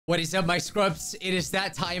What is up, my scrubs? It is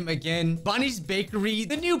that time again. Bonnie's Bakery,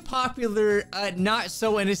 the new popular, not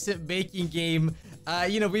so innocent baking game.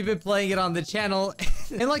 You know, we've been playing it on the channel.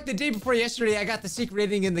 And like the day before yesterday, I got the secret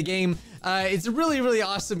rating in the game. It's a really, really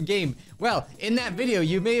awesome game. Well, in that video,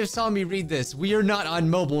 you may have saw me read this. We are not on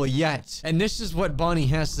mobile yet. And this is what Bonnie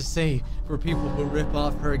has to say for people who rip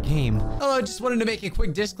off her game. Hello, just wanted to make a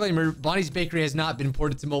quick disclaimer. Bonnie's Bakery has not been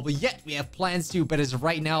ported to mobile yet. We have plans to, but as of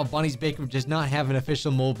right now, Bonnie's Bakery does not have an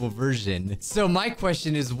official mobile version. So my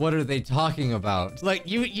question is, what are they talking about? Like,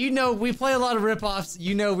 you know, we play a lot of rip-offs.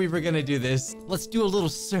 You know we were gonna do this. Let's do a little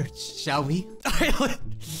search, shall we?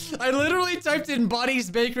 I literally typed in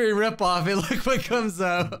Bonnie's Bakery ripoff and look what comes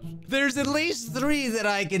up. There's at least 3 that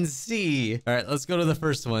I can see. All right, let's go to the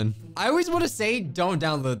first one. I always want to say don't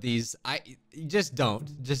download these. Just don't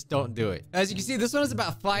do it. As you can see, this one has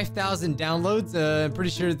about 5,000 downloads. I'm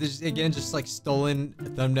pretty sure there's, again, just like stolen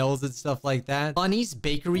thumbnails and stuff like that. Bonnie's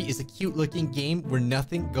Bakery is a cute looking game where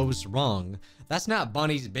nothing goes wrong. That's not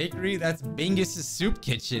Bonnie's Bakery, that's Bingus's Soup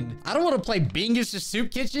Kitchen. I don't want to play Bingus's Soup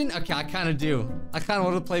Kitchen. Okay, I kind of do. I kind of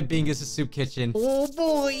want to play Bingus's Soup Kitchen. Oh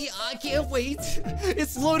boy, I can't wait.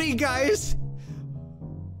 It's loading, guys.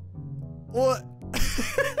 What?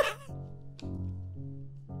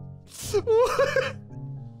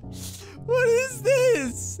 What is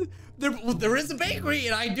this? There is a bakery,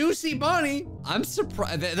 and I do see Bonnie. I'm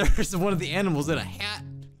surprised that there's one of the animals in a hat.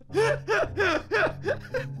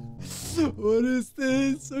 What is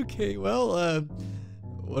this? Okay, well,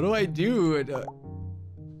 what do I do?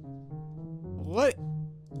 What?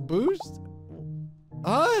 Boost?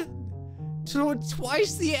 Huh? So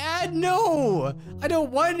twice the ad? No! I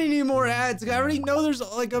don't want any more ads. I already know there's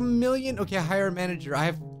like a million. Okay, hire a manager.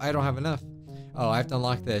 I don't have enough. Oh, I have to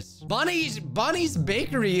unlock this. Bonnie's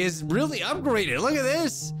Bakery is really upgraded. Look at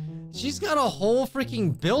this. She's got a whole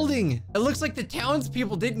freaking building. It looks like the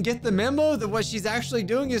townspeople didn't get the memo that what she's actually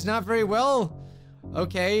doing is not very well.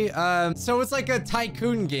 Okay, so it's like a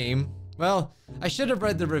tycoon game. Well, I should have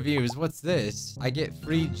read the reviews. What's this? I get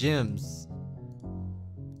free gems.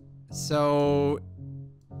 So,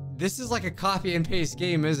 this is like a copy and paste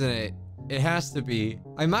game, isn't it? It has to be.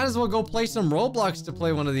 I might as well go play some Roblox to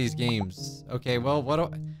play one of these games. Okay, well,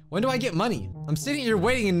 when do I get money? I'm sitting here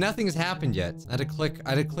waiting and nothing's happened yet. I had to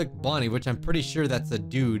click Bonnie, which I'm pretty sure that's a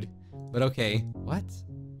dude. But okay. What?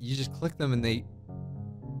 You just click them and they...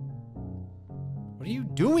 What are you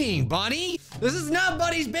doing, Bonnie? This is not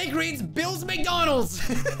Bonnie's Bakery, it's Bill's McDonald's.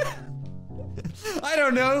 I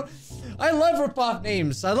don't know. I love rip-off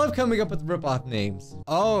names. I love coming up with rip-off names.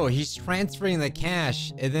 Oh, he's transferring the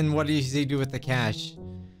cash. And then what does he do with the cash?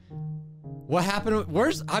 What happened?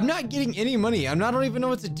 I'm not getting any money. I don't even know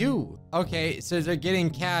what to do. Okay, so they're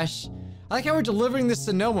getting cash. I like how we're delivering this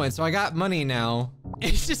to no one, so I got money now.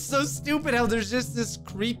 It's just so stupid how there's just this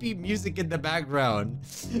creepy music in the background.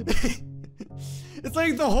 It's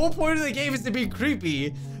like the whole point of the game is to be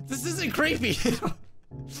creepy. This isn't creepy.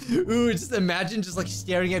 Ooh, just imagine just like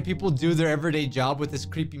staring at people do their everyday job with this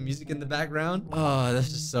creepy music in the background. Oh, this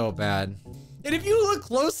is so bad. And if you look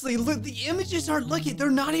closely, look, the images are, look,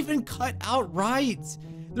 they're not even cut out right.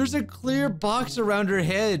 There's a clear box around her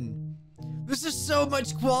head. This is so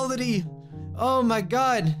much quality. Oh my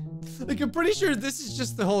God. Like, I'm pretty sure this is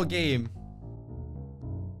just the whole game.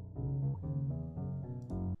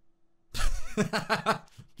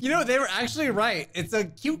 You know, they were actually right. It's a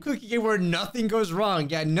cute cookie game where nothing goes wrong.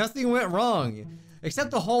 Yeah, nothing went wrong. Except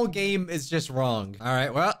the whole game is just wrong. All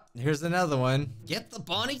right, well, here's another one. Get the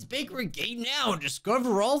Bonnie's Bakery game now and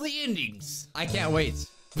discover all the endings. I can't wait.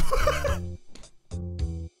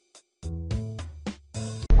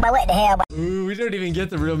 What the hell? Ooh, we don't even get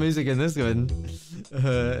the real music in this one.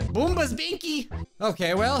 Boomba's Binky.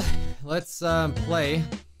 Okay, well, let's play.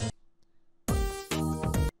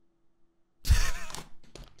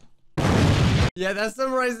 Yeah, that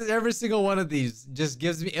summarizes every single one of these. Just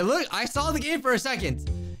gives me... Look, I saw the game for a second.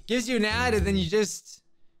 Gives you an ad and then you just...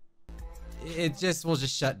 It just will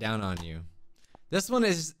just shut down on you. This one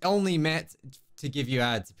is only meant to give you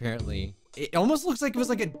ads, apparently. It almost looks like it was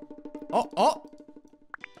like a... Oh!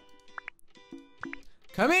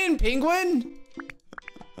 Come in, penguin!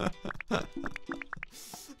 We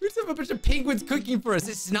just have a bunch of penguins cooking for us.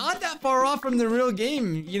 It's not that far off from the real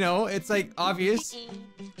game, you know? It's like obvious.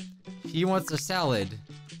 He wants a salad.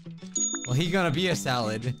 Well, he's gonna be a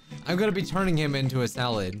salad. I'm gonna be turning him into a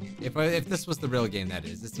salad. If this was the real game, that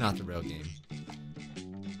is. It's not the real game.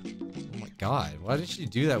 Oh my God, why did she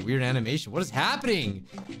do that weird animation? What is happening?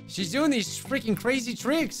 She's doing these freaking crazy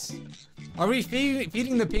tricks. Are we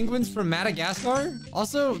feeding the penguins from Madagascar?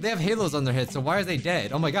 Also, they have halos on their heads, so why are they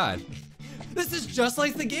dead? Oh my God. This is just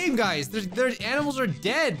like the game, guys. Their animals are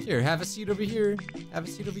dead. Here, have a seat over here. Have a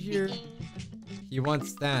seat over here. He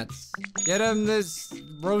wants that. Get him this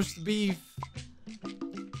roast beef.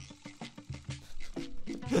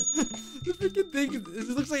 The freaking thing, this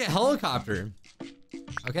looks like a helicopter.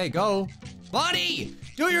 Okay, go. Bonnie,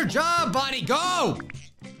 do your job, Bonnie, go.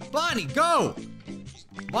 Bonnie, go.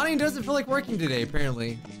 Bonnie doesn't feel like working today,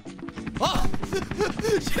 apparently. Oh,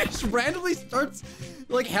 she just randomly starts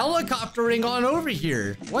like helicoptering on over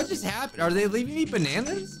here. What just happened? Are they leaving me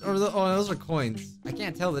bananas? Or oh, those are coins. I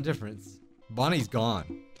can't tell the difference. Bonnie's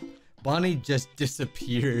gone. Bonnie just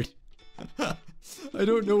disappeared. I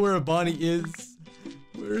don't know where Bonnie is.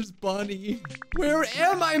 Where's Bonnie? Where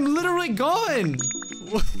am I? I'm literally gone.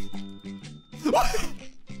 What?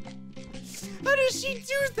 How does she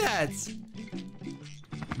do that?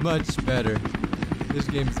 Much better. This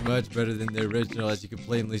game's much better than the original, as you can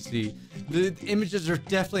plainly see. The images are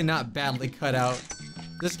definitely not badly cut out.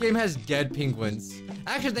 This game has dead penguins.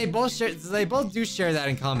 Actually, they both do share that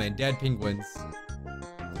in common. Dead penguins.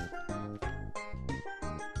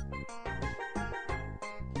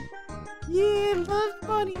 Yeah, love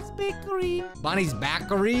Bonnie's Bakery. Bonnie's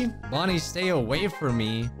Bakkery? Bonnie, stay away from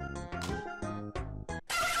me.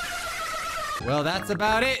 Well, that's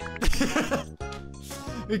about it.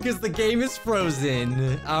 Because the game is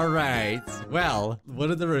frozen. All right. Well, what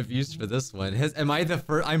are the reviews for this one?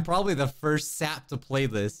 I'm probably the first sap to play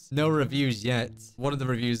this. No reviews yet. One of the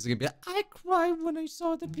reviews is gonna be, I cried when I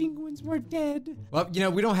saw the penguins were dead. Well, you know,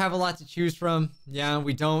 we don't have a lot to choose from. Yeah,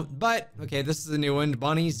 we don't. But, okay, this is a new one.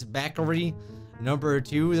 Bonnie's Bakkery, number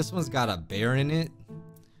 2. This one's got a bear in it.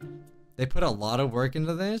 They put a lot of work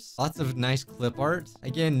into this. Lots of nice clip art.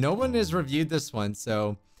 Again, no one has reviewed this one,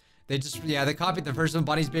 so... They just, yeah, they copied the first one.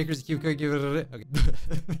 Bonnie's Baker's cute cookie. Okay.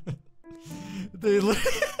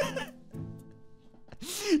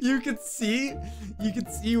 You could see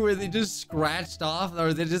where they just scratched off,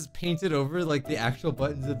 or they just painted over like the actual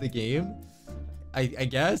buttons of the game. I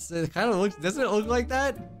guess it kind of looks. Doesn't it look like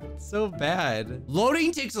that? It's so bad.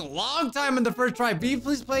 Loading takes a long time in the first try.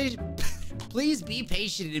 Please be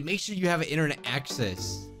patient and make sure you have internet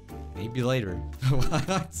access. Maybe later.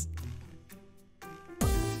 What?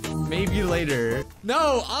 Maybe later.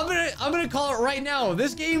 No, I'm gonna call it right now.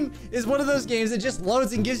 This game is one of those games that just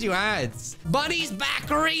loads and gives you ads. Bonnie's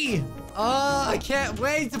Bakkery. Oh, I can't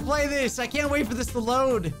wait to play this. I can't wait for this to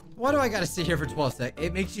load. Why do I gotta sit here for 12 seconds?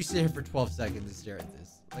 It makes you sit here for 12 seconds to stare at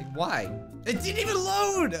this. Like, why? It didn't even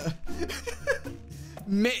load.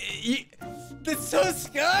 That's so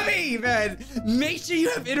scummy, man. Make sure you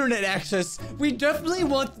have internet access. We definitely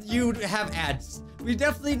want you to have ads. We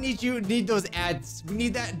definitely need those ads. We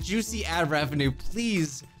need that juicy ad revenue.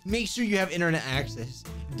 Please make sure you have internet access.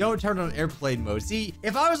 Don't turn on airplane mode. See,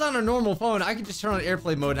 if I was on a normal phone, I could just turn on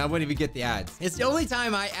airplane mode and I wouldn't even get the ads. It's the only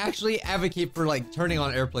time I actually advocate for like turning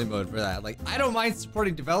on airplane mode for that. Like, I don't mind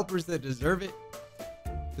supporting developers that deserve it,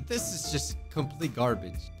 but this is just complete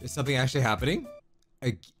garbage. Is something actually happening?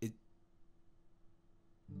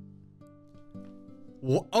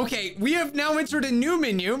 Okay, we have now entered a new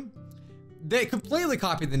menu. They completely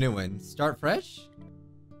copied the new one. Start fresh?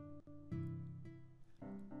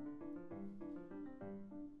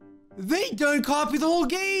 They done copy the whole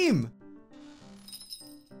game!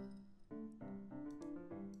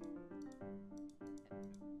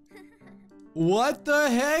 What the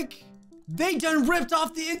heck? They done ripped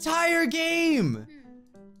off the entire game!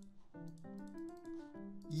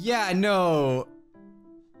 Yeah, no.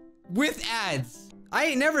 With ads. I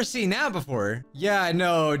ain't never seen that before. Yeah,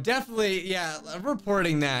 no, definitely, yeah, I'm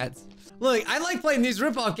reporting that. Look, I like playing these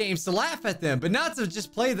ripoff games to laugh at them, but not to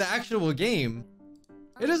just play the actual game.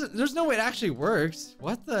 It doesn't, there's no way it actually works.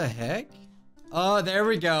 What the heck? Oh, there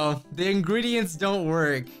we go. The ingredients don't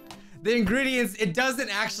work. The ingredients, it doesn't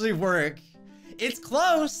actually work. It's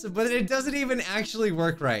close, but it doesn't even actually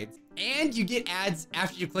work right. And you get ads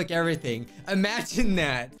after you click everything. Imagine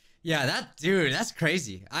that. Yeah, dude, that's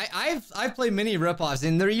crazy. I've played many ripoffs,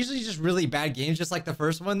 and they're usually just really bad games, just like the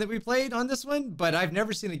first one that we played on this one, but I've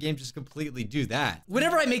never seen a game just completely do that.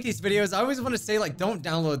 Whenever I make these videos, I always want to say, like, don't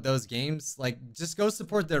download those games. Like, just go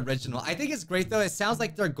support the original. I think it's great, though. It sounds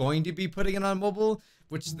like they're going to be putting it on mobile,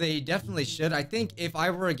 which they definitely should. I think if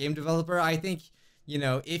I were a game developer, I think... You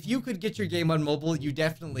know, if you could get your game on mobile, you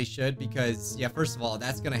definitely should, because, yeah, first of all,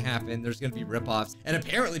 that's gonna happen. There's gonna be ripoffs, and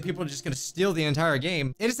apparently people are just gonna steal the entire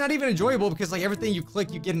game. And it's not even enjoyable because, like, everything you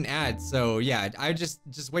click, you get an ad. So, yeah, I just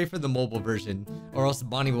wait for the mobile version, or else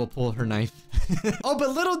Bonnie will pull her knife. Oh,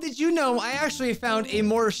 but little did you know, I actually found a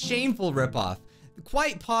more shameful ripoff.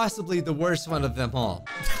 Quite possibly the worst one of them all.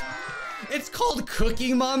 It's called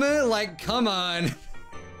Cooking Mama? Like, come on.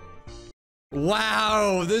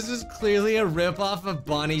 Wow, this is clearly a ripoff of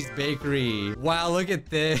Bonnie's Bakery. Wow, look at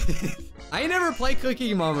this. I never played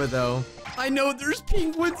Cooking Mama, though. I know there's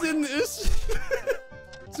penguins in this.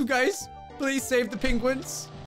 So, guys, please save the penguins.